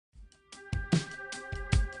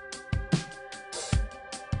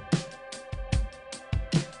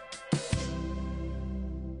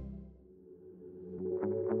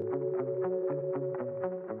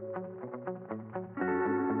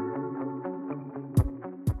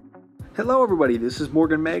Hello everybody, this is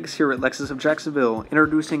Morgan Meggs here at Lexus of Jacksonville,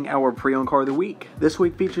 introducing our pre-owned car of the week. This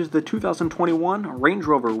week features the 2021 Range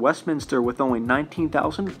Rover Westminster with only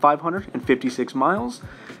 19,556 miles,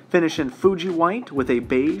 finished in Fuji white with a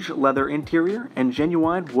beige leather interior and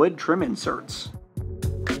genuine wood trim inserts.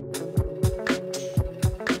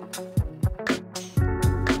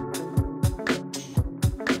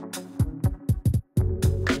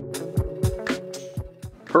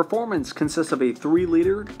 Performance consists of a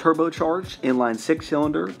 3-liter turbocharged inline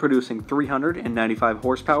 6-cylinder producing 395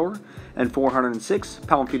 horsepower and 406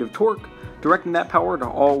 pound-feet of torque, directing that power to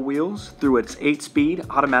all wheels through its 8-speed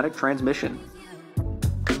automatic transmission.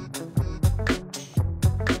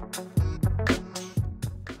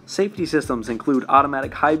 Safety systems include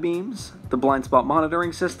automatic high beams, the blind spot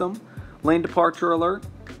monitoring system, lane departure alert,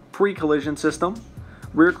 pre-collision system,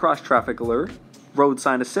 rear cross traffic alert, road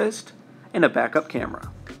sign assist, and a backup camera.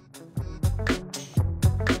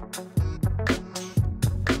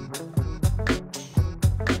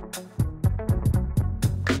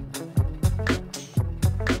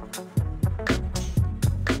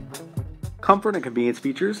 Comfort and convenience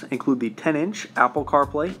features include the 10-inch Apple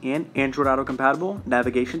CarPlay and Android Auto compatible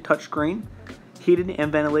navigation touchscreen, heated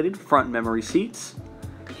and ventilated front memory seats,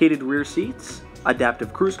 heated rear seats,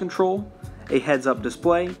 adaptive cruise control, a heads-up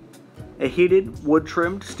display, a heated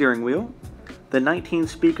wood-trimmed steering wheel, the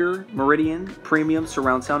 19-speaker Meridian premium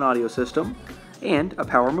surround sound audio system, and a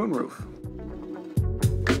power moonroof.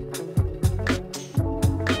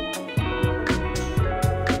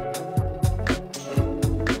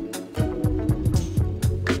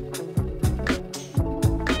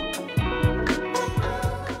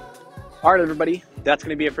 Alright everybody, that's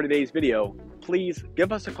going to be it for today's video. Please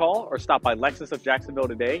give us a call or stop by Lexus of Jacksonville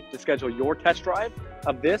today to schedule your test drive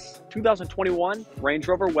of this 2021 Range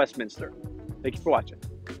Rover Westminster. Thank you for watching.